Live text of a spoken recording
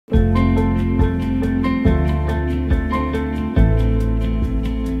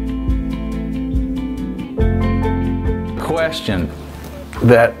suggestion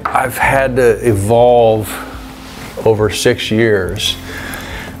that I've had to evolve over 6 years.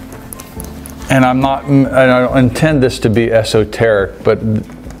 And I don't intend this to be esoteric, but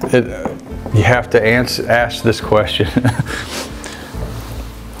you have to ask this question.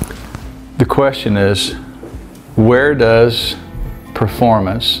 The question is, where does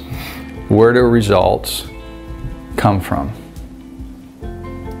performance, where do results come from?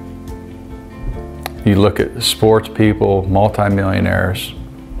 You look at sports people, multimillionaires,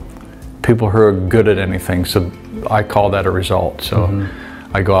 people who are good at anything, so I call that a result. So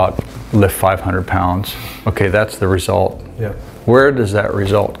I go out, lift 500 pounds. Okay, that's the result. Yep. Where does that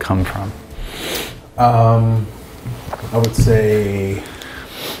result come from? I would say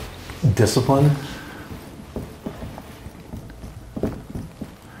discipline,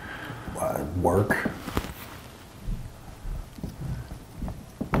 work,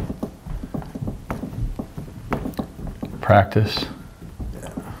 Practice. yeah.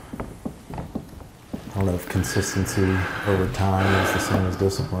 I don't know if consistency over time is the same as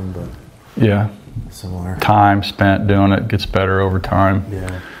discipline, but Yeah. similar. Time spent doing it gets better over time.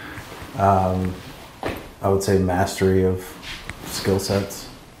 Yeah. I would say mastery of skill sets.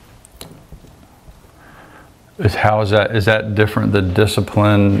 Is that different than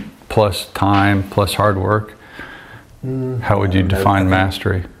discipline plus time plus hard work? How would you define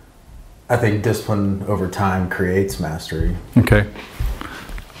mastery? I think discipline over time creates mastery. Okay.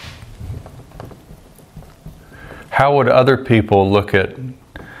 How would other people look at,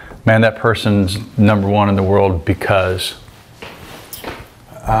 man, that person's #1 in the world because?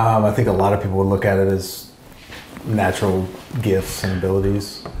 I think a lot of people would look at it as natural gifts and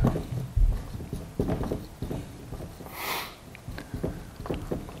abilities.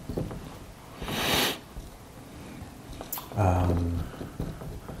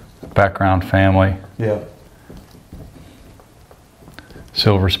 Background, family, Yeah.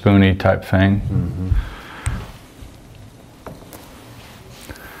 silver spoony type thing.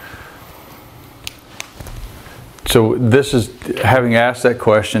 So this is, having asked that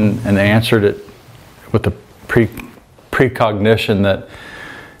question and answered it with the precognition that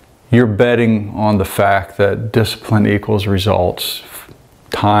you're betting on the fact that discipline equals results.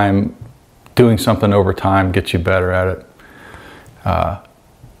 Time, doing something over time gets you better at it.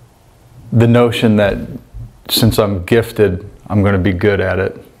 The notion that since I'm gifted, I'm going to be good at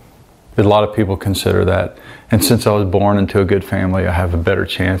it. A lot of people consider that. And since I was born into a good family, I have a better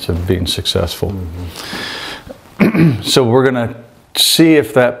chance of being successful. So we're going to see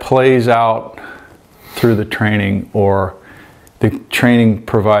if that plays out through the training, or the training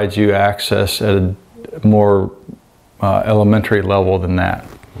provides you access at a more elementary level than that.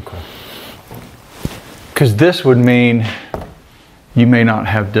 Okay. Because this would mean you may not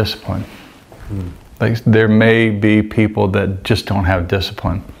have discipline. Like, there may be people that just don't have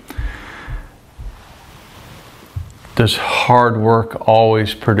discipline. Does hard work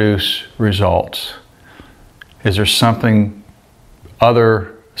always produce results? Is there some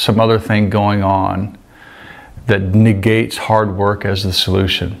other thing going on that negates hard work as the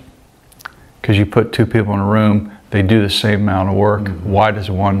solution? Because you put two people in a room, they do the same amount of work. Why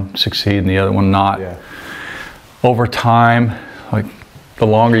does one succeed and the other one not? Yeah. Over time, like, the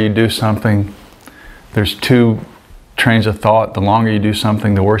longer you do something, there's two trains of thought. The longer you do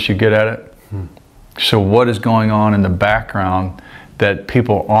something, the worse you get at it. So what is going on in the background that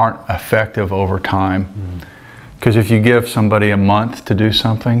people aren't effective over time? Because if you give somebody a month to do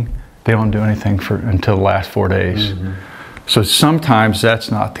something, they don't do anything until the last 4 days. So sometimes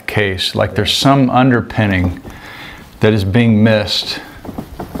that's not the case. Like, there's some underpinning that is being missed.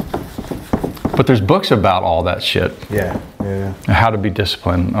 But there's books about all that shit. Yeah. How to be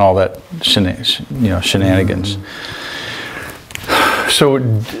disciplined and all that shenanigans. So,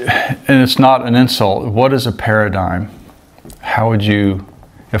 and it's not an insult. What is a paradigm? How would you,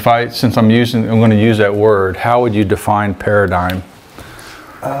 since I'm going to use that word, how would you define paradigm?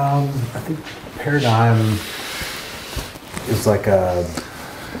 I think paradigm is like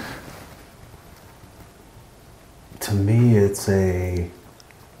to me, it's a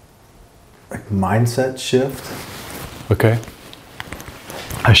mindset shift. Okay.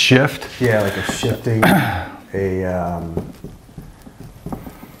 A shift? Yeah, like a shifting,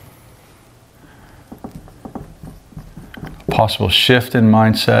 Possible shift in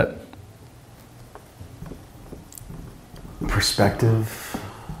mindset. Perspective.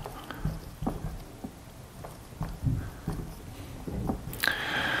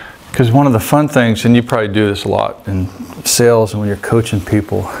 Because one of the fun things, and you probably do this a lot in sales and when you're coaching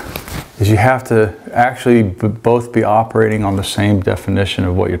people, is you have to actually both be operating on the same definition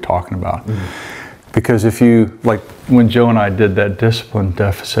of what you're talking about. Because if you, like when Joe and I did that discipline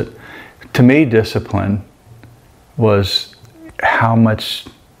deficit, to me discipline was how much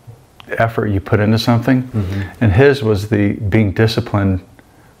effort you put into something, and his was the being disciplined,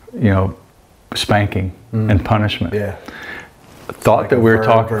 you know, spanking and punishment. Yeah. Thought that we were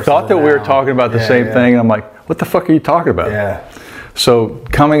talking about the same thing, and I'm like, what the fuck are you talking about? Yeah. So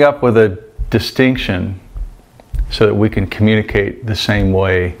coming up with a distinction so that we can communicate the same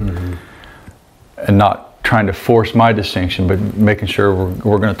way, and not trying to force my distinction, but making sure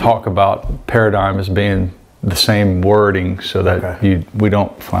we're going to talk about paradigm as being the same wording so that we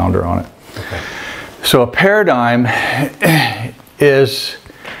don't flounder on it. Okay. So a paradigm is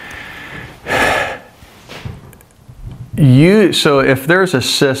so if there's a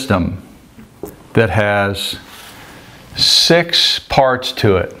system that has 6 parts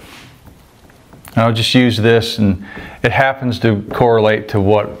to it, and I'll just use this, and it happens to correlate to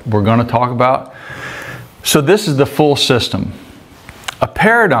what we're going to talk about. So this is the full system. A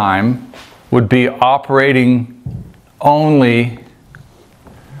paradigm would be operating only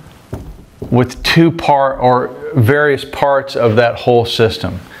with various parts of that whole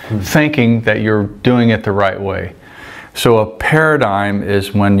system, thinking that you're doing it the right way. So a paradigm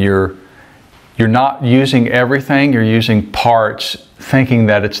is when you're not using everything, you're using parts, thinking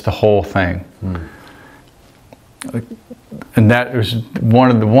that it's the whole thing. And that is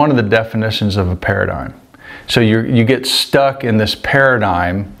one of the definitions of a paradigm. So you get stuck in this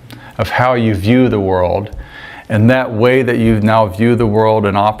paradigm of how you view the world, and that way that you now view the world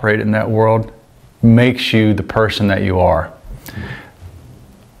and operate in that world makes you the person that you are.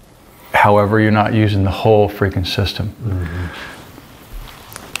 However, you're not using the whole freaking system.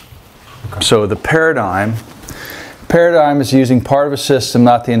 So the paradigm is using part of a system,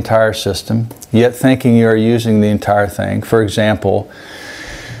 not the entire system, yet thinking you are using the entire thing. For example,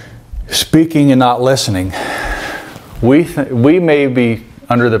 speaking and not listening. We may be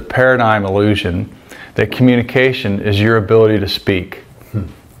under the paradigm illusion that communication is your ability to speak,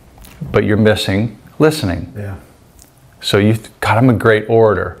 but you're missing listening. Yeah. So God, I'm a great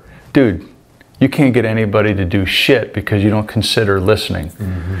orator. Dude, you can't get anybody to do shit because you don't consider listening.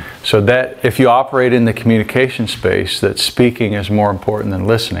 So that if you operate in the communication space, that speaking is more important than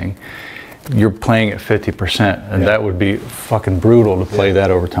listening, you're playing at 50%, and that would be fucking brutal to play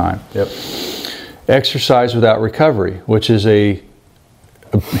that over time. Yep. Exercise without recovery, which is a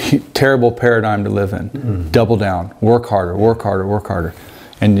terrible paradigm to live in. Double down, work harder, work harder, work harder.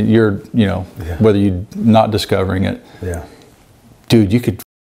 And you're, whether you're not discovering it, dude, you could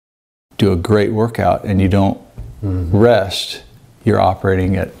do a great workout and you don't rest, you're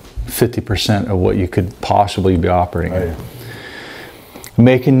operating at 50% of what you could possibly be operating at.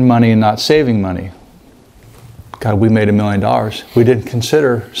 Making money and not saving money. God, we made $1 million. We didn't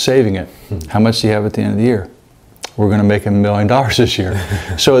consider saving it. How much do you have at the end of the year? We're going to make $1 million this year.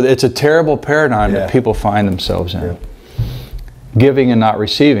 So it's a terrible paradigm that people find themselves in. Giving and not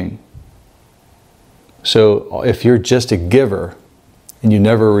receiving. So if you're just a giver and you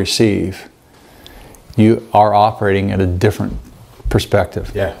never receive, you are operating at a different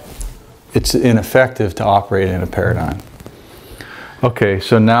perspective. It's ineffective to operate in a paradigm. Okay,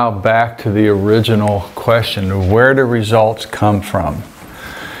 so now back to the original question, where do results come from?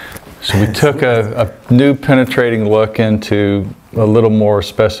 So we took a new penetrating look into a little more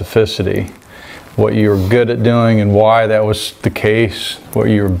specificity, what you were good at doing and why that was the case, what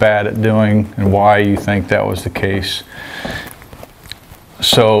you were bad at doing and why you think that was the case.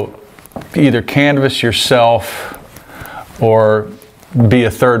 So either canvas yourself or be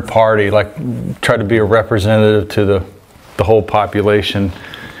a third party, like try to be a representative to the whole population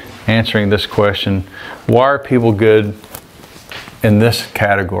answering this question. Why are people good in this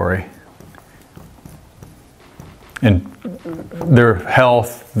category? In their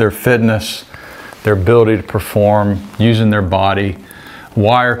health, their fitness, their ability to perform, using their body.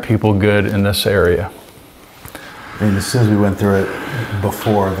 Why are people good in this area? I mean, as soon as we went through it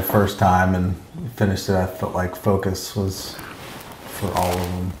before the first time and finished it, I felt like focus was for all of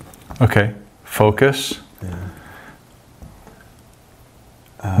them. Okay, focus.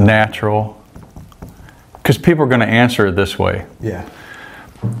 Natural. Because people are going to answer it this way.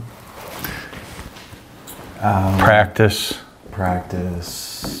 Practice.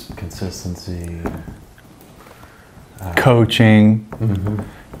 Consistency. Coaching.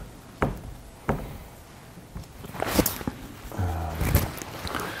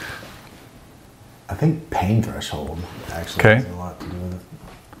 I think pain threshold actually has a lot to do with it.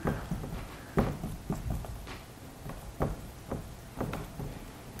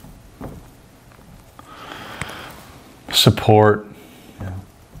 Support.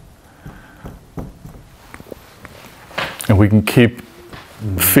 And we can keep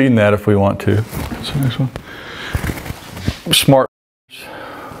feeding that if we want to. So next one. Smart.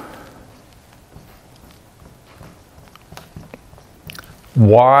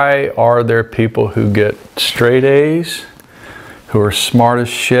 Why are there people who get straight A's, who are smart as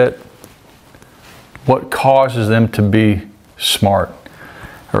shit? What causes them to be smart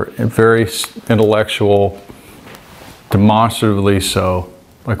or very intellectual, demonstratively so?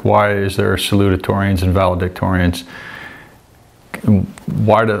 Like, why is there salutatorians and valedictorians?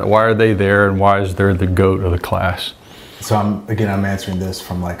 Why are they there, and why is there the GOAT of the class? So I'm answering this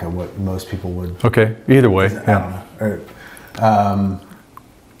from like what most people would. Okay, either way. I don't know.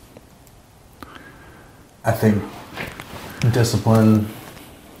 I think discipline,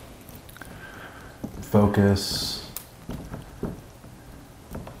 focus.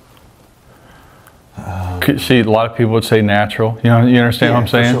 See, a lot of people would say natural. You understand what I'm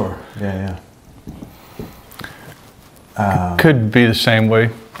saying? For sure. Yeah. Could be the same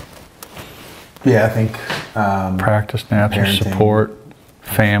way. Yeah, I think practice, natural, parenting, support,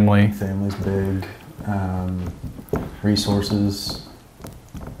 family. Family's big. Resources.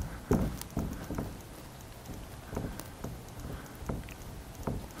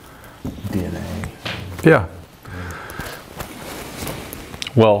 DNA. Yeah.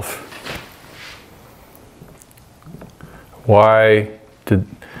 Wealth. Why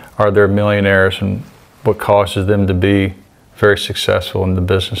are there millionaires, and what causes them to be very successful in the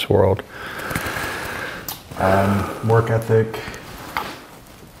business world? Work ethic,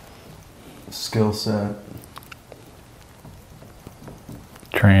 skill set,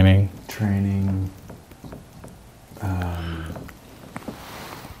 training.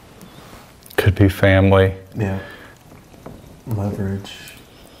 Could be family. Yeah. Leverage,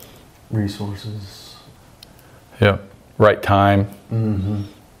 resources. Yep. Right time. Mm-hmm.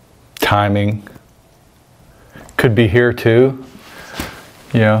 Timing. Could be here too.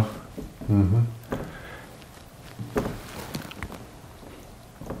 Yeah. Mm-hmm.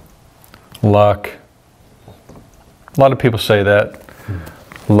 Luck. A lot of people say that.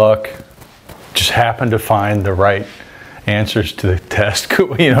 Luck. Just happen to find the right answers to the test. You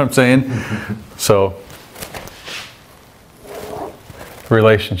know what I'm saying? So,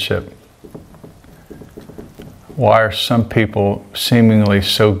 relationship. Why are some people seemingly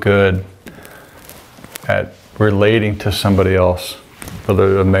so good at relating to somebody else,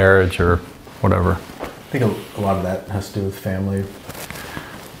 whether a marriage or whatever? I think a lot of that has to do with family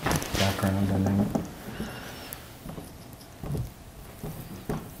background, I think.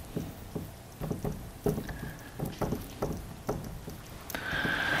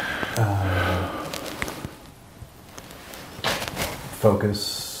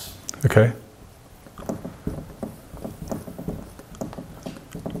 Focus. Okay.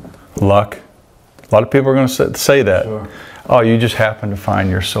 Luck. A lot of people are going to say that. Sure. Oh, you just happened to find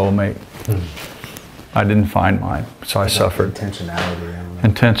your soulmate. I didn't find mine, so I suffered. Intentionality. I don't know.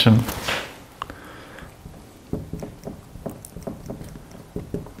 Intention.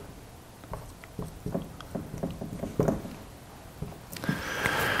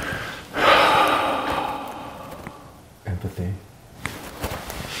 Empathy.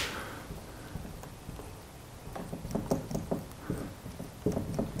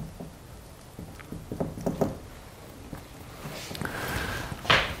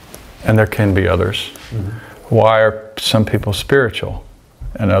 And there can be others. Mm-hmm. Why are some people spiritual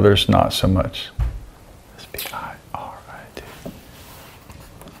and others not so much? S-P-I-R-I-T.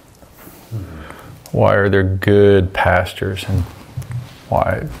 Why are there good pastors, and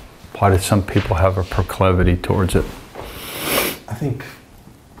why do some people have a proclivity towards it? I think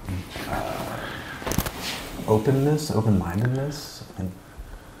openness, open-mindedness,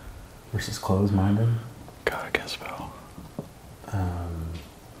 versus closed-minded. God, I can't spell.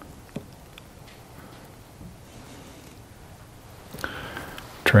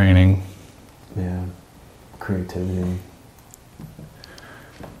 Training. Yeah. Creativity.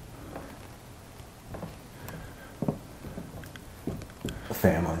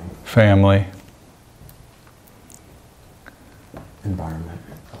 Family. Environment.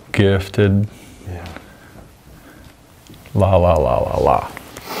 Gifted. Yeah. La la la la la.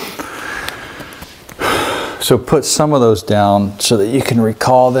 So put some of those down so that you can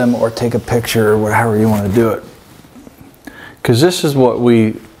recall them or take a picture or however you want to do it. Because this is what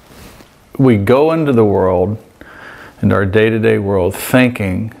we go into the world, into our day-to-day world,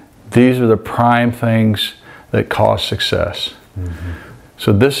 thinking these are the prime things that cause success. Mm-hmm.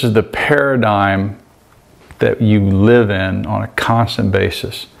 So this is the paradigm that you live in on a constant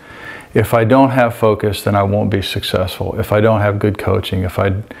basis. If I don't have focus, then I won't be successful. If I don't have good coaching, if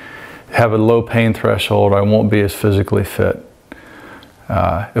have a low pain threshold, I won't be as physically fit.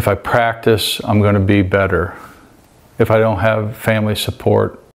 If I practice, I'm going to be better. If I don't have family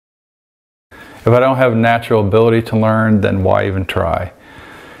support, if I don't have natural ability to learn, then why even try?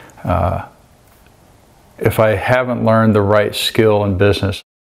 If I haven't learned the right skill in business,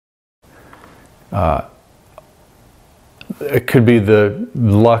 it could be the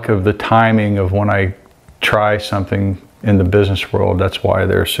luck of the timing of when I try something in the business world. That's why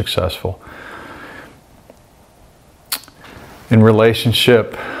they're successful. In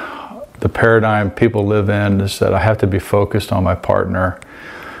relationship, the paradigm people live in is that I have to be focused on my partner.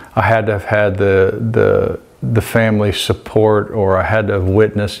 I had to have had the family support, or I had to have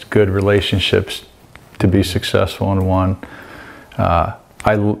witnessed good relationships to be successful in one.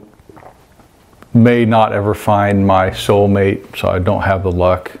 I may not ever find my soulmate, so I don't have the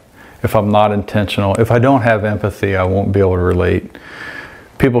luck. If I'm not intentional, if I don't have empathy, I won't be able to relate.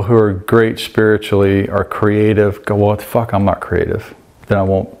 People who are great spiritually, are creative, go, well, fuck, I'm not creative. Then I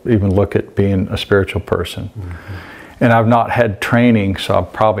won't even look at being a spiritual person. Mm-hmm. And I've not had training, so I'm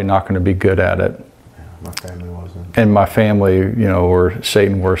probably not going to be good at it. Yeah, my family wasn't. And my family, you know, were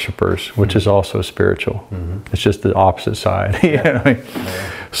Satan worshipers, which is also spiritual. Mm-hmm. It's just the opposite side. You know what I mean?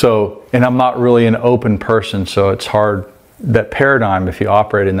 Yeah. So, and I'm not really an open person, so it's hard. That paradigm, if you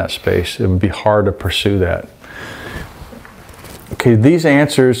operate in that space, it would be hard to pursue that. Okay, these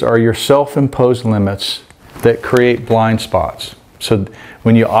answers are your self-imposed limits that create blind spots. So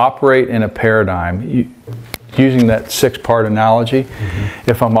when you operate in a paradigm, using that 6-part analogy,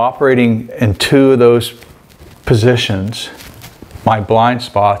 if I'm operating in 2 of those positions, my blind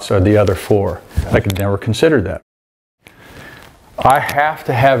spots are the other 4. I could never consider that. I have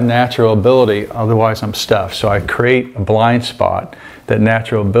to have natural ability, otherwise I'm stuffed. So I create a blind spot that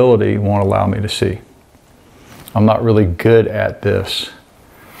natural ability won't allow me to see. I'm not really good at this.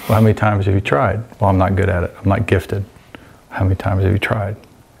 Well, how many times have you tried? Well, I'm not good at it. I'm not gifted. How many times have you tried?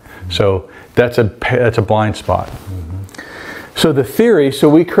 Mm-hmm. So that's a blind spot. Mm-hmm. So the theory, so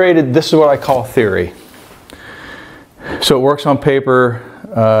we created, this is what I call theory. So it works on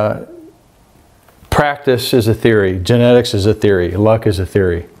paper. Practice is a theory. Genetics is a theory. Luck is a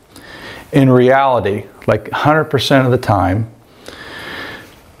theory. In reality, like 100% of the time,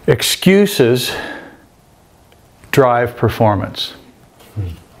 excuses drive performance.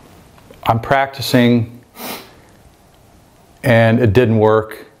 I'm practicing and it didn't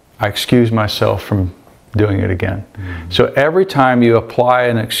work. I excuse myself from doing it again. Mm-hmm. So every time you apply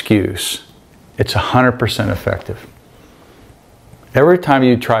an excuse, it's 100% effective. Every time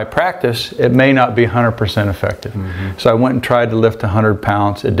you try practice, it may not be 100% effective. Mm-hmm. So I went and tried to lift 100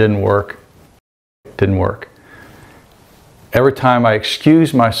 pounds. It didn't work. It didn't work. Every time I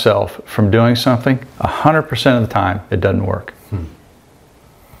excuse myself from doing something, 100% of the time, it doesn't work.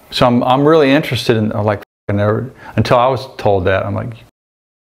 So I'm really interested in, like, until I was told that, I'm like,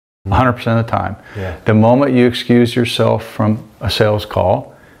 100% of the time. Yeah. The moment you excuse yourself from a sales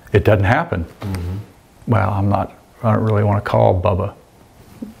call, it doesn't happen. Mm-hmm. Well, I don't really want to call Bubba.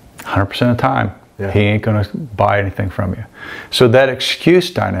 100% of the time, yeah. He ain't going to buy anything from you. So that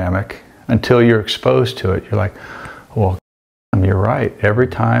excuse dynamic, until you're exposed to it, you're like, well, you're right. Every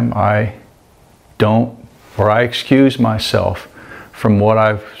time I don't, or I excuse myself from what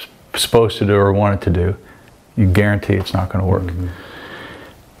I'm supposed to do or wanted to do, you guarantee it's not going to work. Mm-hmm.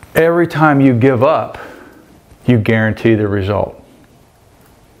 Every time you give up, you guarantee the result.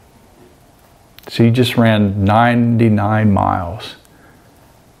 So you just ran 99 miles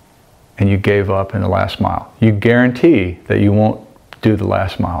and you gave up in the last mile. You guarantee that you won't do the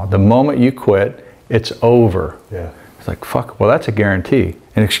last mile. The moment you quit, it's over. Yeah. It's like, fuck, well, that's a guarantee.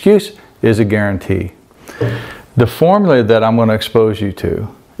 An excuse is a guarantee. The formula that I'm going to expose you to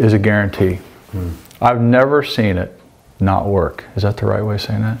is a guarantee. I've never seen it not work. Is that the right way of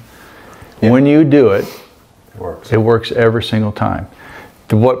saying that? Yeah. When you do it, it works every single time.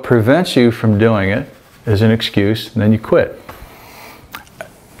 What prevents you from doing it is an excuse, and then you quit.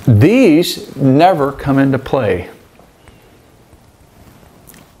 These never come into play.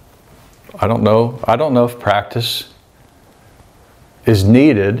 I don't know if practice is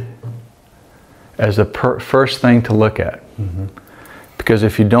needed as the first thing to look at. Mm-hmm. Because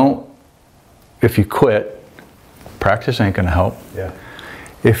if you quit, practice ain't going to help. Yeah.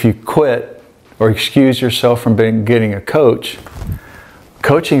 If you quit or excuse yourself from getting a coach,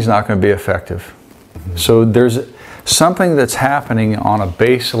 coaching's not going to be effective. Mm-hmm. So there's something that's happening on a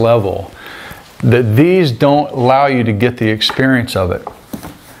base level that these don't allow you to get the experience of it.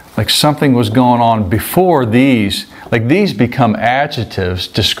 Like something was going on before these. Like these become adjectives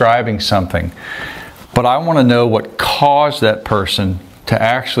describing something. But I want to know what caused that person to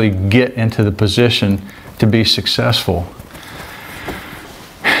actually get into the position to be successful.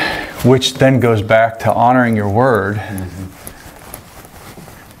 Which then goes back to honoring your word.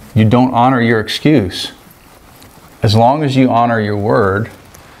 You don't honor your excuse. As long as you honor your word,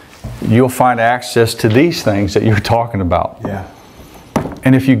 you'll find access to these things that you're talking about. Yeah.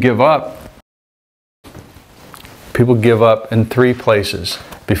 And if you give up, people give up in 3 places: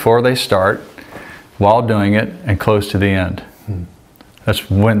 before they start, while doing it, and close to the end.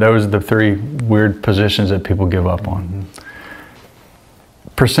 Those are the 3 weird positions that people give up on.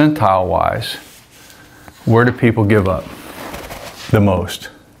 Percentile wise, where do people give up the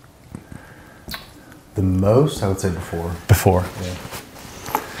most? The most, I would say before. Before. Yeah.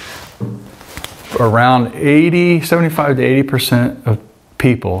 Around 75 to 80% of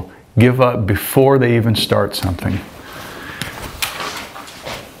people give up before they even start something.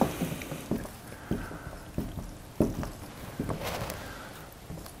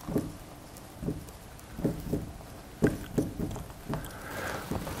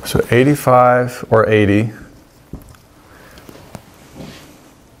 So 85 or 80.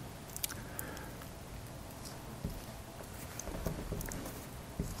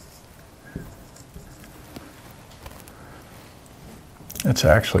 It's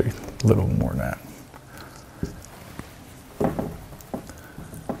actually a little more than that.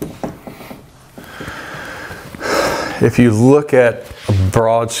 If you look at a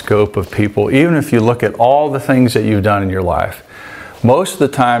broad scope of people, even if you look at all the things that you've done in your life, most of the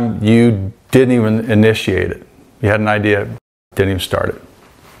time you didn't even initiate it. You had an idea, didn't even start it.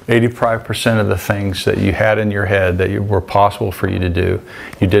 85% of the things that you had in your head that were possible for you to do,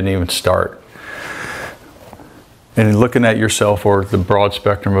 you didn't even start. And looking at yourself or the broad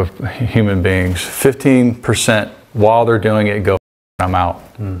spectrum of human beings, 15% while they're doing it go, I'm out.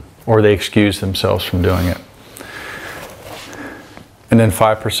 Or they excuse themselves from doing it. And then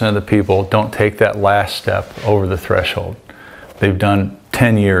 5% of the people don't take that last step over the threshold. They've done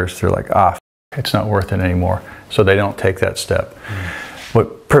 10 years, they're like, it's not worth it anymore. So they don't take that step.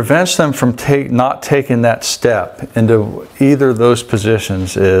 What prevents them from not taking that step into either of those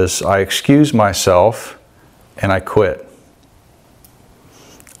positions is I excuse myself and I quit.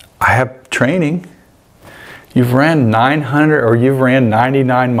 I have training. You've ran 900 or you've ran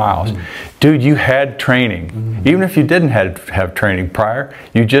 99 miles. Dude, you had training. Even if you didn't have training prior,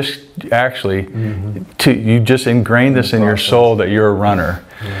 you just actually, you just ingrained this in your soul that you're a runner.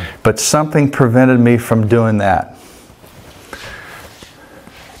 But something prevented me from doing that.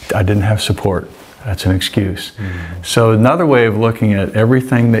 I didn't have support. That's an excuse. So another way of looking at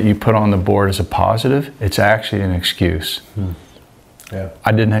everything that you put on the board as a positive, it's actually an excuse. Yeah.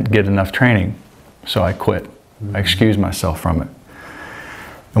 I didn't get enough training, so I quit. I excused myself from it.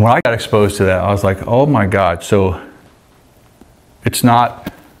 And when I got exposed to that, I was like, oh my God, so it's not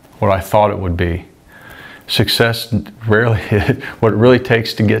what I thought it would be. Success rarely, what it really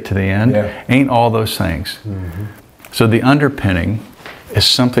takes to get to the end, ain't all those things. So the underpinning is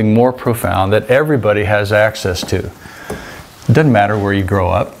something more profound that everybody has access to. It doesn't matter where you grow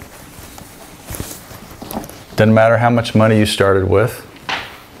up. It doesn't matter how much money you started with.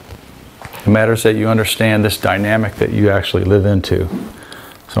 It matters that you understand this dynamic that you actually live into.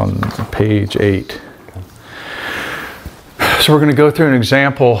 It's on page 8. So we're going to go through an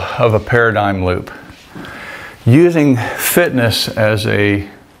example of a paradigm loop, using fitness as a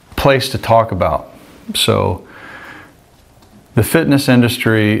place to talk about. So the fitness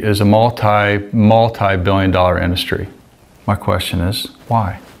industry is a multi-billion-dollar industry. My question is,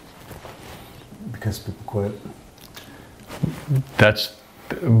 why? Because people quit. That's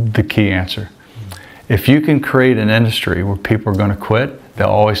the key answer. If you can create an industry where people are going to quit, they'll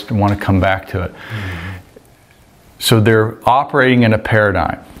always want to come back to it. So they're operating in a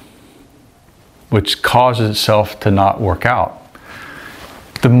paradigm which causes itself to not work out.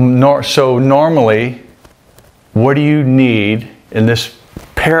 So normally, what do you need in this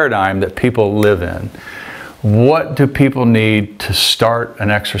paradigm that people live in? What do people need to start an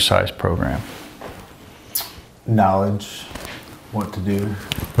exercise program? Knowledge, what to do.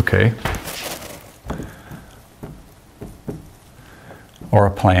 Okay. Or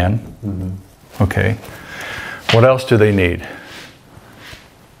a plan. Okay. What else do they need?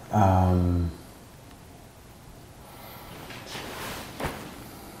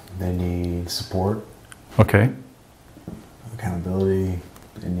 They need support. Okay. Accountability.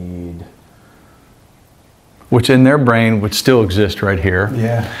 They need... Which in their brain would still exist right here.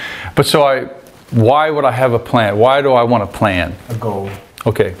 Yeah. But so why would I have a plan? Why do I want a plan? A goal.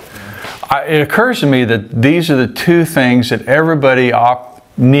 Okay. It occurs to me that these are the 2 things that everybody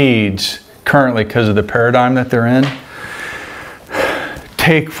needs currently because of the paradigm that they're in.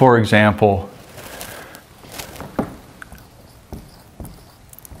 take, for example,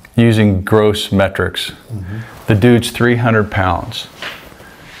 using gross metrics. The dude's 300 pounds.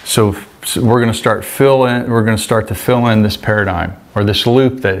 So we're going to start to fill in this paradigm or this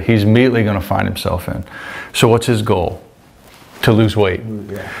loop that he's immediately going to find himself in. So what's his goal? To lose weight.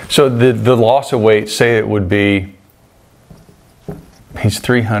 Yeah. So the loss of weight, say it would be, he's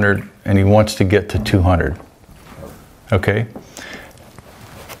 300 and he wants to get to 200. Okay?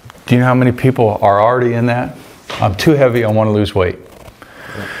 Do you know how many people are already in that? I'm too heavy, I want to lose weight.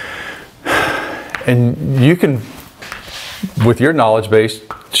 And you can, with your knowledge base,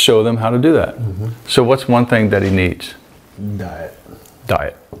 show them how to do that. So what's one thing that he needs? Diet.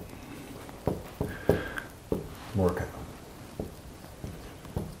 Diet. Workout.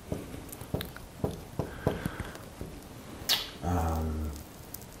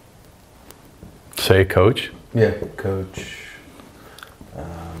 Say coach. Yeah, coach.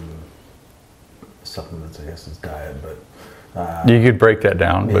 Supplements, I guess, is diet, but You could break that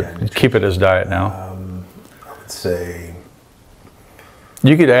down, yeah, but keep it as diet now. I would say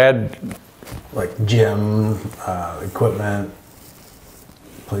You could add, like gym, equipment,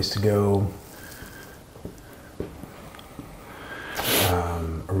 place to go,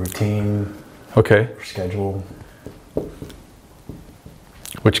 a routine, okay, schedule.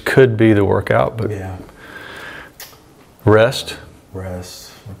 which could be the workout, but Yeah, rest.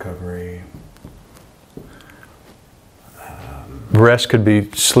 rest, recovery. Rest could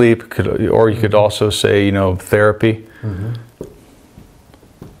be sleep, or you could also say, you know, therapy.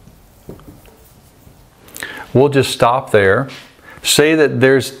 We'll just stop there. Say that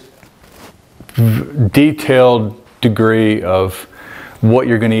there's detailed degree of what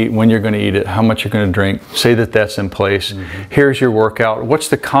you're going to eat, when you're going to eat it, how much you're going to drink. Say that that's in place. Here's your workout. What's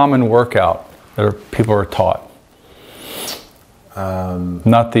the common workout that people are taught?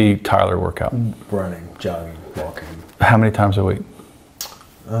 Not the Tyler workout. Running, jogging, walking. How many times a week?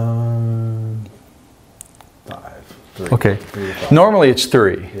 5, 3. Okay. 3 to 5. Normally it's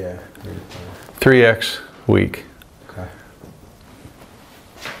 3. Yeah, 3 to 5. 3x week. Okay.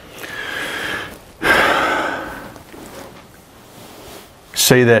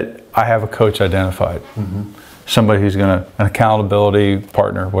 Say that I have a coach identified. Somebody who's an accountability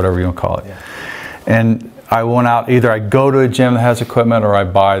partner, whatever you want to call it. Yeah. And I went out, either I go to a gym that has equipment or I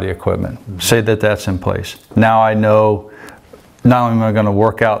buy the equipment. Say that that's in place. Now I know not only am I going to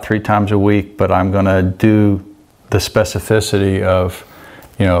work out 3 times a week, but I'm going to do the specificity of,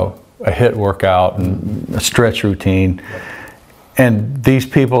 you know, a HIIT workout and a stretch routine. And these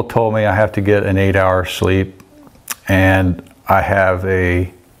people told me I have to get an 8-hour sleep, and I have a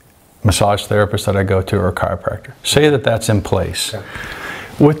massage therapist that I go to or a chiropractor. Say that that's in place. Okay.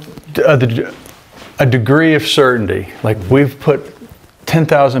 With a degree of certainty, like we've put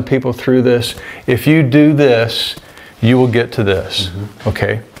 10,000 people through this. If you do this, you will get to this,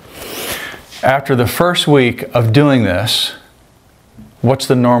 okay? After the first week of doing this, what's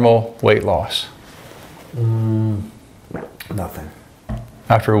the normal weight loss? Nothing.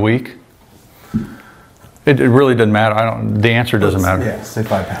 After a week? It really doesn't matter. The answer doesn't matter. Yeah, say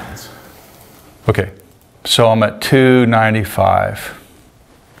 5 pounds. Okay, so I'm at 295.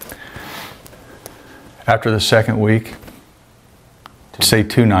 After the second week, say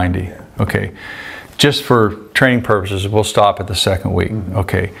 290. Yeah. Okay, just for training purposes, we'll stop at the second week.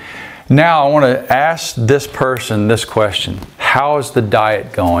 Okay, now I want to ask this person this question. How is the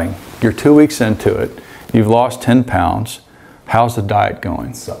diet going? You're 2 weeks into it. You've lost 10 pounds. How's the diet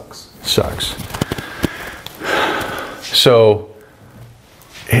going? Sucks. Sucks. So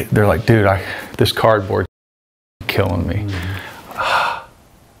they're like, dude, this cardboard's killing me.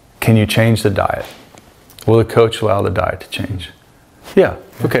 Can you change the diet? Will the coach allow the diet to change? Yeah.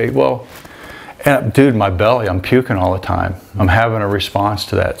 Okay, well, dude, my belly, I'm puking all the time. I'm having a response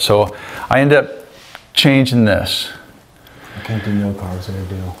to that. So I end up changing this. I can't do no carbs, I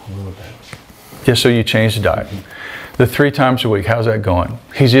do a little bit. Yeah, so you change the diet. The 3 times a week, how's that going?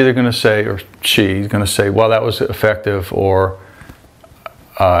 He's either going to say, or she's going to say, well, that was effective, or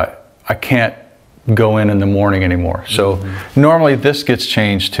I can't go in the morning anymore. So normally this gets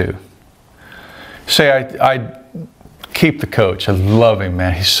changed too. Say I keep the coach. I love him,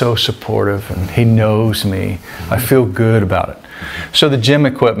 man. He's so supportive and he knows me. I feel good about it. So the gym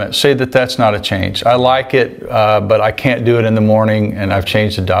equipment, say that that's not a change. I like it, but I can't do it in the morning, and I've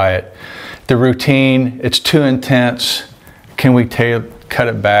changed the diet. The routine, it's too intense. Can we cut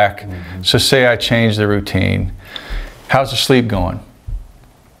it back? So say I change the routine. How's the sleep going?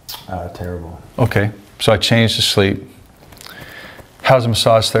 Terrible. Okay, so I changed the sleep. How's the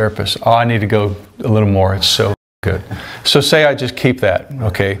massage therapist? Oh, I need to go a little more. It's so good. So say I just keep that,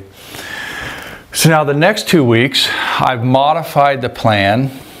 okay? So now the next 2 weeks, I've modified the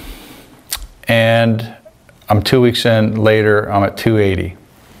plan, and I'm 2 weeks in later, I'm at 280.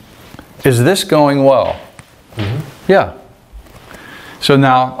 Is this going well? Mm-hmm. Yeah. So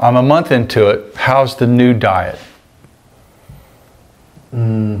now I'm a month into it. How's the new diet?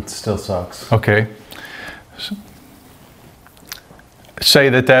 Still sucks. Okay. So, say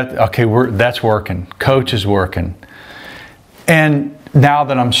that's working. Coach is working. And now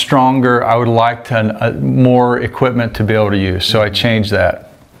that I'm stronger, I would like more equipment to be able to use. So I changed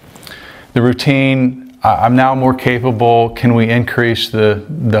that. The routine, I'm now more capable. Can we increase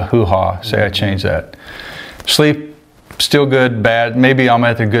the hoo-ha? Say I change that. Sleep, still good, bad. Maybe I'm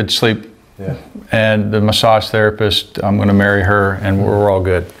at the good sleep. Yeah. And the massage therapist, I'm going to marry her, and we're all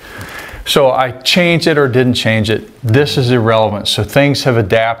good. So I changed it or didn't change it. This is irrelevant. So things have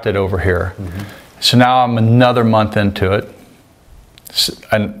adapted over here. Mm-hmm. So now I'm another month into it,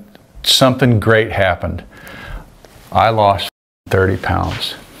 and something great happened. I lost 30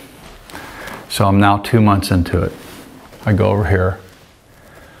 pounds. So I'm now 2 months into it. I go over here.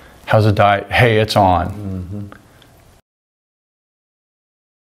 How's the diet? Hey, it's on. Mm-hmm.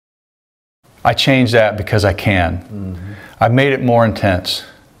 I changed that because I can. Mm-hmm. I made it more intense.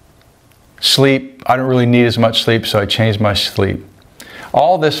 Sleep, I don't really need as much sleep, so I changed my sleep.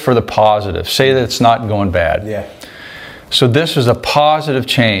 All this for the positive. Say that it's not going bad. Yeah. So this is a positive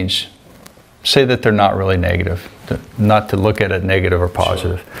change. Say that they're not really negative. Not to look at it negative or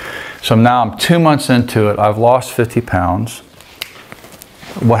positive. Sure. So now I'm 2 months into it. I've lost 50 pounds.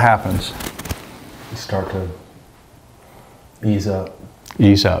 What happens? You start to ease up.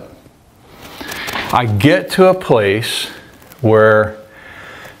 Ease up. I get to a place where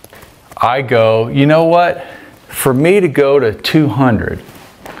I go, you know what? For me to go to 200,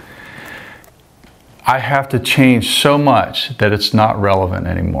 I have to change so much that it's not relevant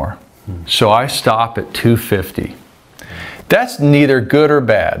anymore. So I stop at 250. That's neither good or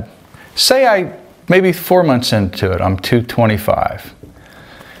bad. Say maybe 4 months into it, I'm 225.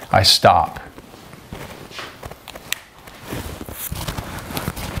 I stop.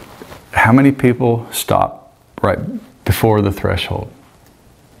 How many people stop right before the threshold?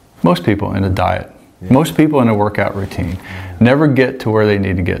 Most people in a diet. Yeah. Most people in a workout routine never get to where they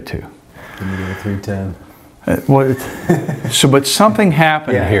need to get to. You need to go 310. But something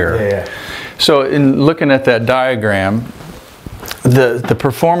happened here. Yeah. So in looking at that diagram, the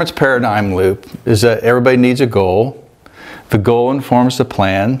performance paradigm loop is that everybody needs a goal. The goal informs the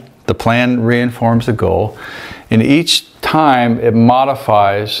plan reinforms the goal, and each time it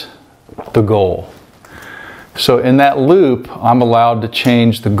modifies the goal. So in that loop, I'm allowed to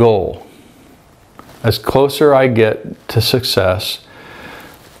change the goal. As closer I get to success,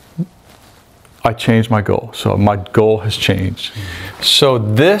 I change my goal. So my goal has changed. So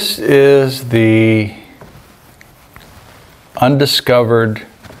this is the undiscovered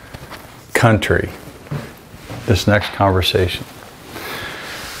country, this next conversation.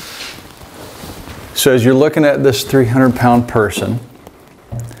 So as you're looking at this 300-pound person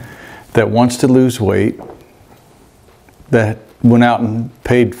that wants to lose weight, that went out and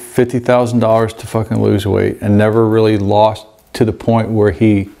paid $50,000 to fucking lose weight and never really lost to the point where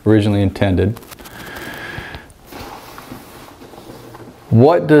he originally intended.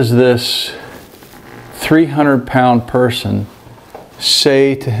 What does this 300-pound person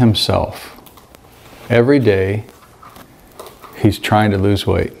say to himself every day he's trying to lose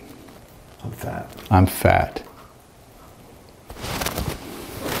weight? I'm fat. I'm fat.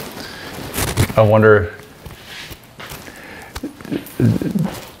 I wonder,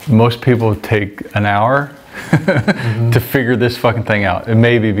 most people take an hour to figure this fucking thing out. It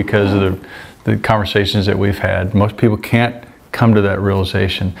may be because of the conversations that we've had. Most people can't come to that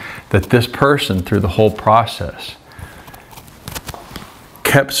realization that this person, through the whole process,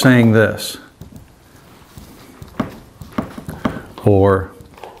 kept saying this. Or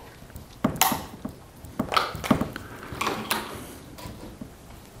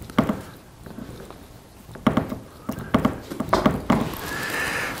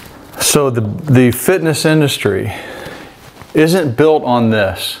so the fitness industry isn't built on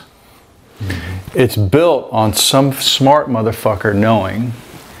this. It's built on some smart motherfucker knowing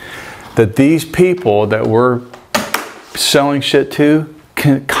that these people that we're selling shit to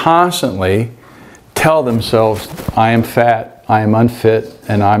can constantly tell themselves, I am fat, I am unfit,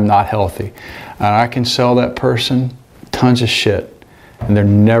 and I'm not healthy. And I can sell that person tons of shit, and they're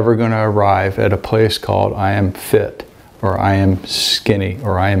never going to arrive at a place called I am fit, or I am skinny,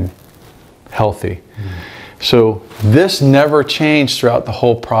 or I am healthy. So this never changed throughout the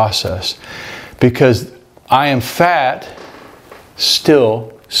whole process, because I am fat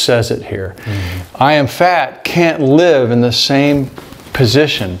still says it here. I am fat can't live in the same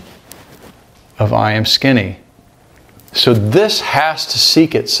position of I am skinny. So this has to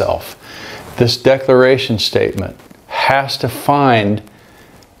seek itself. This declaration statement has to find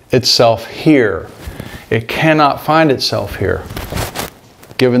itself here. It cannot find itself here,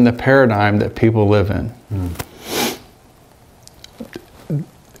 given the paradigm that people live in.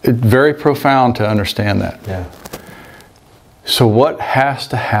 It's very profound to understand that. Yeah. So what has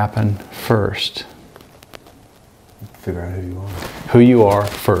to happen first? Figure out who you are. Who you are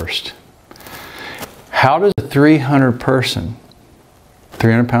first. How does a 300-pound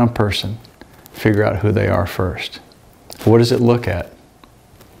person figure out who they are first? What does it look at?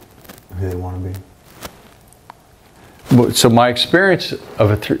 Who they want to be. So my experience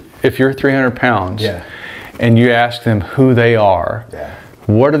of if you're 300 pounds, Yeah. and you ask them who they are, Yeah.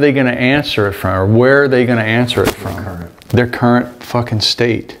 what are they going to answer it from, or where are they going to answer it from? Their current fucking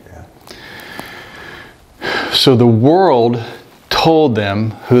state. Yeah. So the world told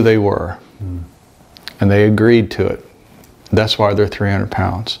them who they were, and they agreed to it. That's why they're 300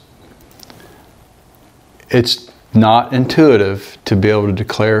 pounds. It's not intuitive to be able to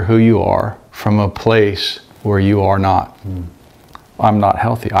declare who you are from a place where you are not. I'm not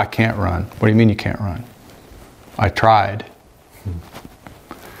healthy. I can't run. What do you mean you can't run? I tried.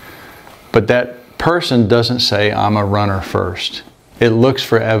 But that person doesn't say, I'm a runner first. It looks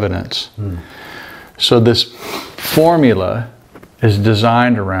for evidence. So this formula is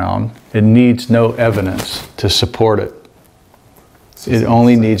designed around, it needs no evidence to support it. It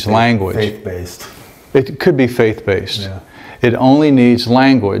only needs language. Faith-based. It could be faith-based. Yeah. It only needs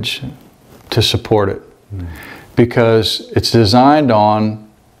language to support it. Because it's designed on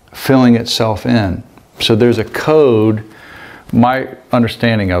filling itself in. So there's a code. My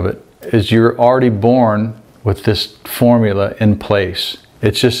understanding of it is you're already born with this formula in place.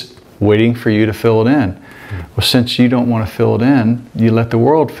 It's just waiting for you to fill it in. Well, since you don't want to fill it in, you let the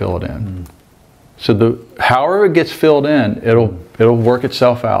world fill it in. So however it gets filled in, it'll work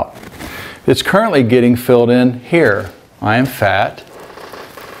itself out. It's currently getting filled in here. I am fat,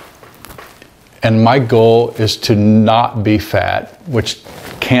 and my goal is to not be fat, which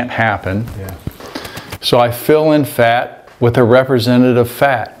can't happen. Yeah. So I fill in fat with a representative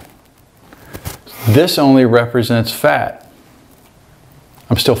fat. This only represents fat.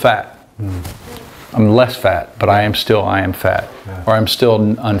 I'm still fat. I'm less fat, but I am fat. Yeah. Or I'm still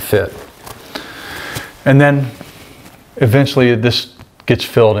unfit. And then eventually this gets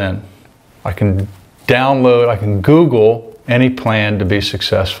filled in. I can download, I can Google any plan to be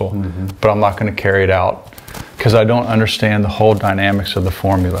successful, but I'm not going to carry it out because I don't understand the whole dynamics of the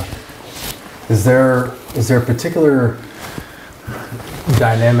formula. Is there a particular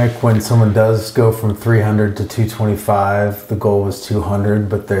dynamic when someone does go from 300 to 225? The goal was 200,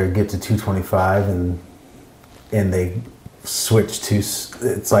 but they get to 225 and they switch to,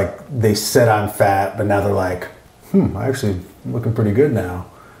 it's like they said I'm fat, but now they're like, I'm actually looking pretty good now.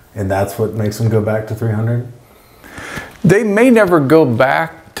 And that's what makes them go back to 300? They may never go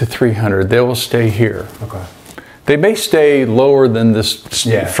back to 300. They will stay here. Okay. They may stay lower than this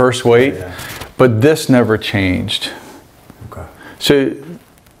first weight, but this never changed. Okay. So,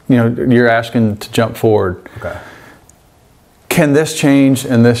 you're asking to jump forward. Okay. Can this change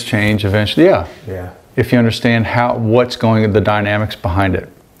and this change eventually? Yeah. Yeah. If you understand what's going, the dynamics behind it.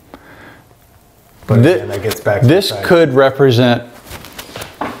 But again, that gets back to this could represent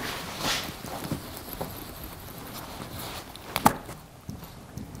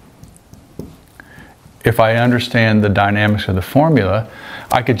if I understand the dynamics of the formula,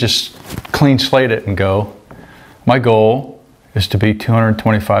 I could just clean slate it and go, my goal is to be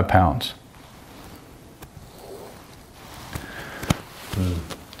 225 pounds.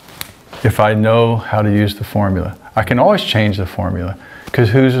 If I know how to use the formula. I can always change the formula because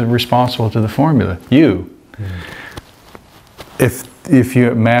who's responsible to the formula? You. If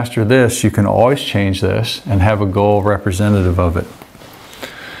you master this, you can always change this and have a goal representative of it.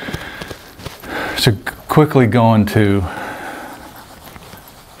 So quickly going to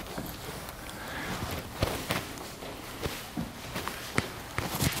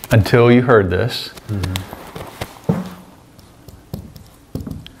until you heard this,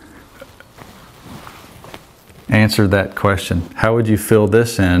 answer that question. How would you fill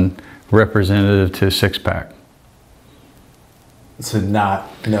this in representative to six-pack? So not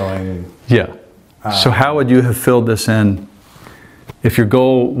knowing. Yeah. So how would you have filled this in if your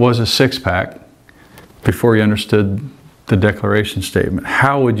goal was a six-pack before you understood the declaration statement?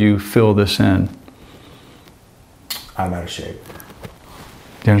 How would you fill this in? I'm out of shape.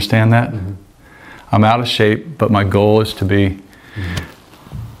 Do you understand that? I'm out of shape, but my goal is to be.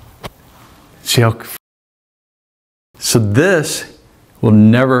 See how. So this will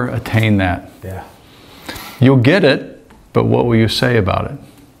never attain that. Yeah. You'll get it, but what will you say about it?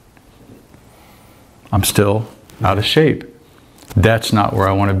 I'm still out of shape. That's not where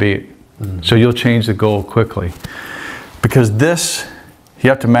I want to be. So you'll change the goal quickly. Because this, you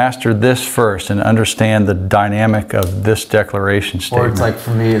have to master this first and understand the dynamic of this declaration statement. Or it's like,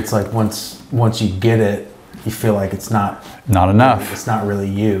 for me, it's like once you get it, you feel like it's not enough. It's not really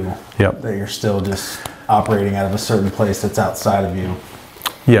you. Yep. That you're still just operating out of a certain place that's outside of you.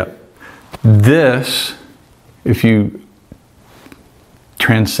 Yep. This, if you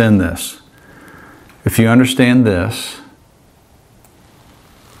transcend this, if you understand this,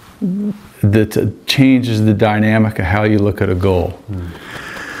 that changes the dynamic of how you look at a goal.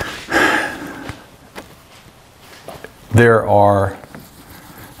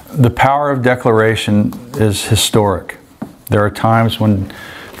 The power of declaration is historic. There are times when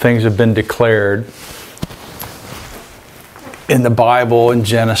things have been declared. In the Bible, in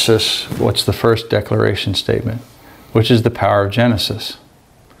Genesis, what's the first declaration statement? Which is the power of Genesis.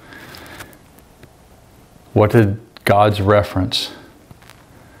 What did God's reference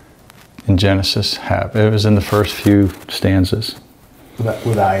in Genesis have? It was in the first few stanzas.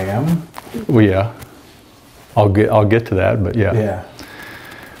 With I am? Well, yeah. I'll get to that, but yeah. Yeah.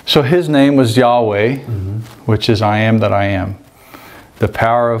 So his name was Yahweh, which is I am that I am. The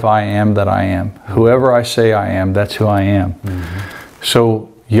power of I am that I am. Whoever I say I am, that's who I am.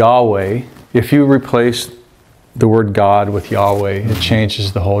 So Yahweh, if you replace the word God with Yahweh, it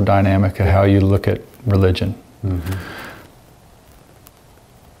changes the whole dynamic of how you look at religion.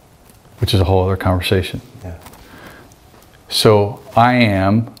 Which is a whole other conversation. Yeah. So I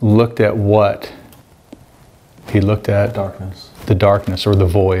am looked at what? He looked at the darkness or the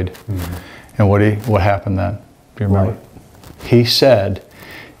void. And what happened then? Do you remember? Light. He said,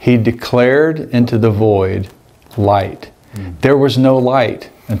 he declared into the void light. There was no light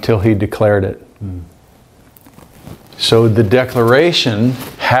until he declared it. So the declaration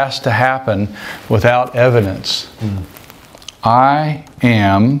has to happen without evidence. I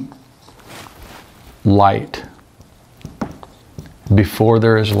am light before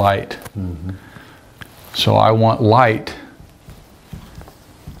there is light. So I want light.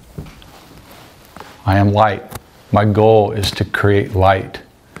 I am light. My goal is to create light.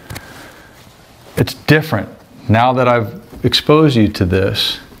 It's different. Now that I've exposed you to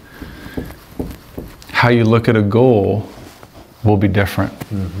this, how you look at a goal will be different.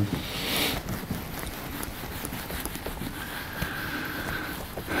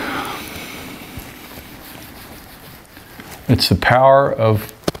 It's the power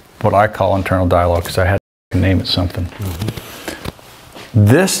of what I call internal dialogue, because I had to name it something.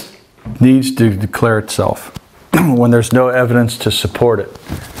 This needs to declare itself when there's no evidence to support it.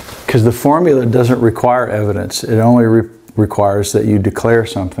 Because the formula doesn't require evidence. It only requires that you declare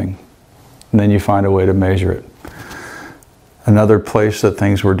something, and then you find a way to measure it. Another place that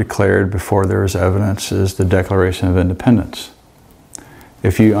things were declared before there was evidence is the Declaration of Independence.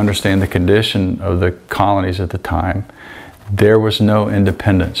 If you understand the condition of the colonies at the time, there was no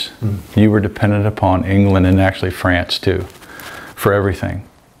independence. You were dependent upon England and actually France too, for everything.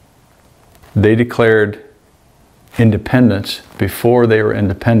 They declared independence before they were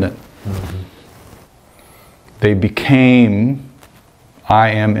independent. They became,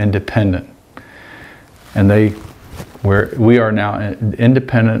 I am independent. And we are now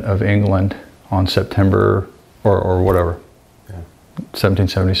independent of England on September, or whatever,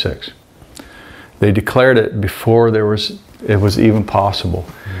 1776. They declared it before it was even possible.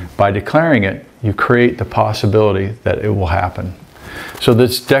 By declaring it, you create the possibility that it will happen. So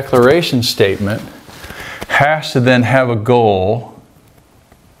this declaration statement has to then have a goal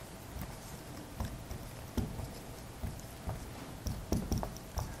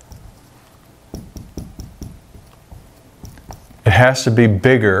It has to be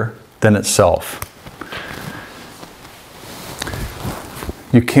bigger than itself.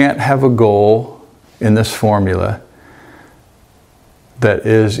 You can't have a goal in this formula that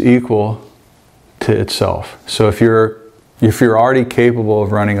is equal to itself. So if you're already capable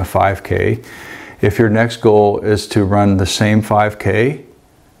of running a 5K, if your next goal is to run the same 5K,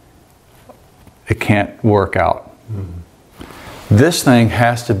 it can't work out. This thing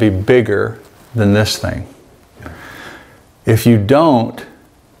has to be bigger than this thing. If you don't,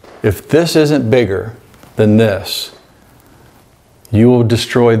 if this isn't bigger than this, you will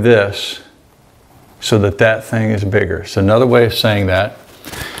destroy this so that that thing is bigger. So another way of saying that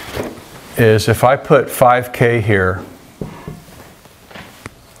is if I put 5K here,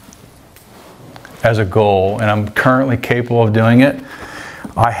 as a goal, and I'm currently capable of doing it,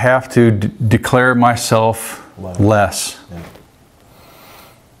 I have to declare myself less. Yeah.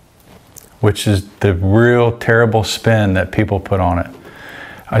 Which is the real terrible spin that people put on it.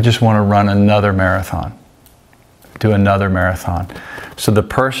 I just want to run another marathon, do another marathon. So the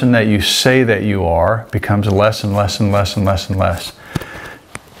person that you say that you are becomes less and less and less and less and less.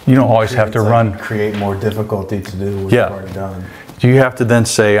 You don't always have to run. Create more difficulty to do what you've already done. You have to then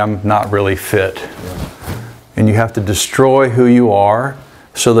say, I'm not really fit. Yeah. And you have to destroy who you are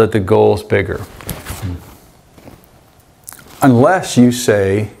so that the goal is bigger. Unless you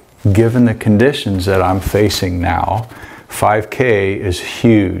say, given the conditions that I'm facing now, 5K is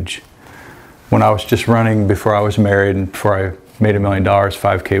huge. When I was just running before I was married and before I made $1 million,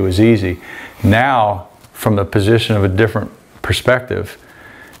 5K was easy. Now, from the position of a different perspective,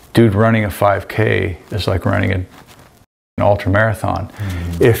 dude, running a 5K is like running an ultra marathon.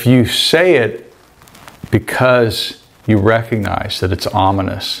 Mm-hmm. If you say it because you recognize that it's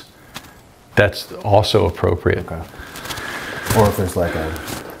ominous, that's also appropriate. Okay. Or if there's like a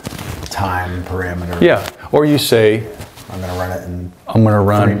time parameter. Yeah. Or you say, I'm going to run it in I'm going to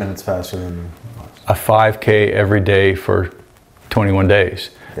run 3 minutes faster than a 5K every day for 21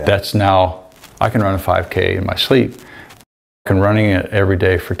 days. Yeah. That's now, I can run a 5K in my sleep. Running it every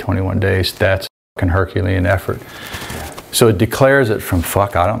day for 21 days, that's a Herculean effort. Yeah. So it declares it from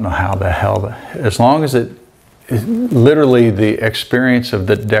I don't know how the hell, as long as it is literally the experience of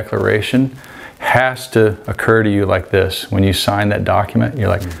the declaration has to occur to you like this. When you sign that document, you're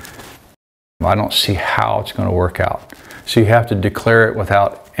like, I don't see how it's going to work out. So you have to declare it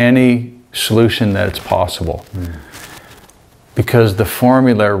without any solution that it's possible. Because the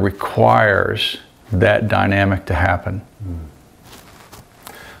formula requires that dynamic to happen.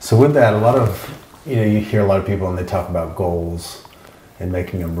 So with that, a lot of, you hear a lot of people and they talk about goals and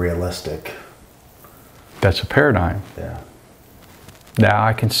making them realistic. That's a paradigm. Yeah. Now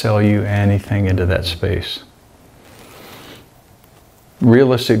I can sell you anything into that space.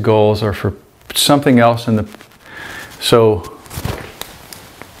 Realistic goals are for something else in the, so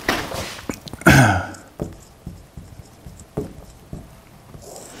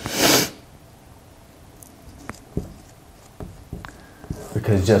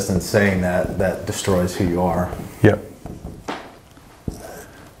because just in saying that, that destroys who you are. Yep.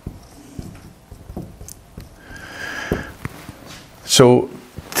 So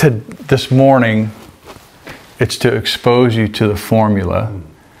this morning, it's to expose you to the formula,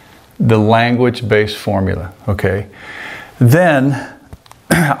 the language-based formula, okay? Then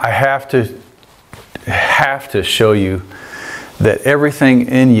I have to show you that everything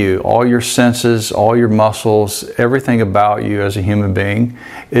in you, all your senses, all your muscles, everything about you as a human being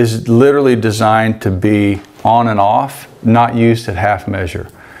is literally designed to be on and off, not used at half measure.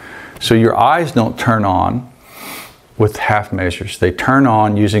 So your eyes don't turn on with half measures. They turn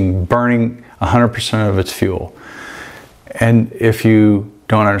on using burning 100% of its fuel. And if you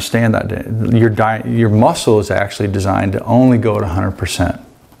don't understand that, your muscle is actually designed to only go at 100%,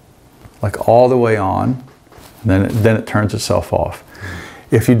 like all the way on, then it turns itself off.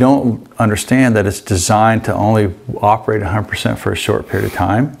 If you don't understand that it's designed to only operate 100% for a short period of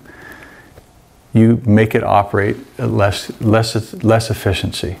time, you make it operate at less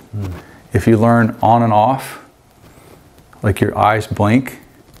efficiency. If you learn on and off, like your eyes blink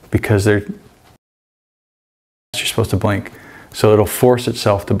because you're supposed to blink, so it'll force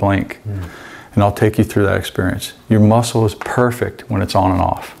itself to blink. And I'll take you through that experience. Your muscle is perfect when it's on and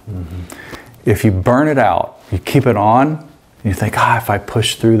off. If you burn it out, you keep it on, and you think, if I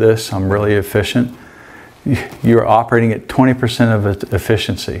push through this, I'm really efficient. You're operating at 20% of its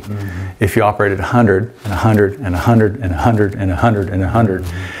efficiency. If you operate at 100 and 100 and 100 and 100 and 100 and 100,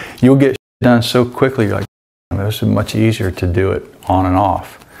 you'll get done so quickly. You're like, this is much easier to do it on and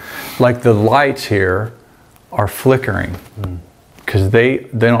off. Like the lights here are flickering because they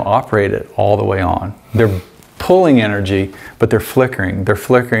don't operate it all the way on. They're pulling energy, but they're flickering. They're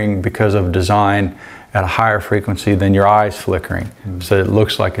flickering because of design at a higher frequency than your eyes flickering. So it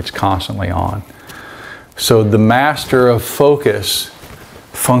looks like it's constantly on. So the master of focus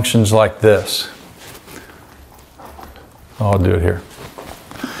functions like this. I'll do it here.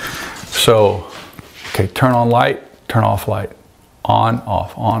 So, okay, turn on light, turn off light. On,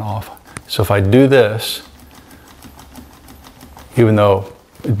 off, on, off. So if I do this, even though,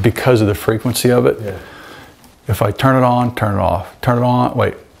 because of the frequency of it, if I turn it on, turn it off, turn it on,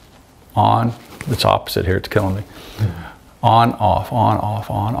 wait, on, it's opposite here, it's killing me. On, off, on, off,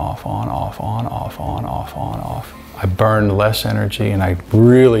 on, off, on, off, on, off, on, off, on, off. I burn less energy and I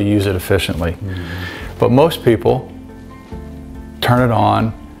really use it efficiently. But most people turn it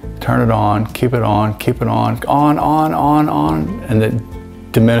on turn it on, keep it on, on, and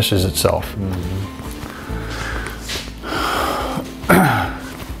it diminishes itself.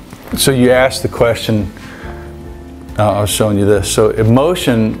 So you asked the question, I was showing you this. So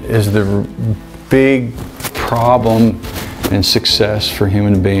emotion is the big problem in success for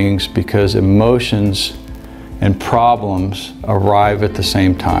human beings because emotions and problems arrive at the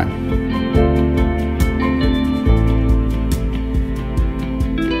same time.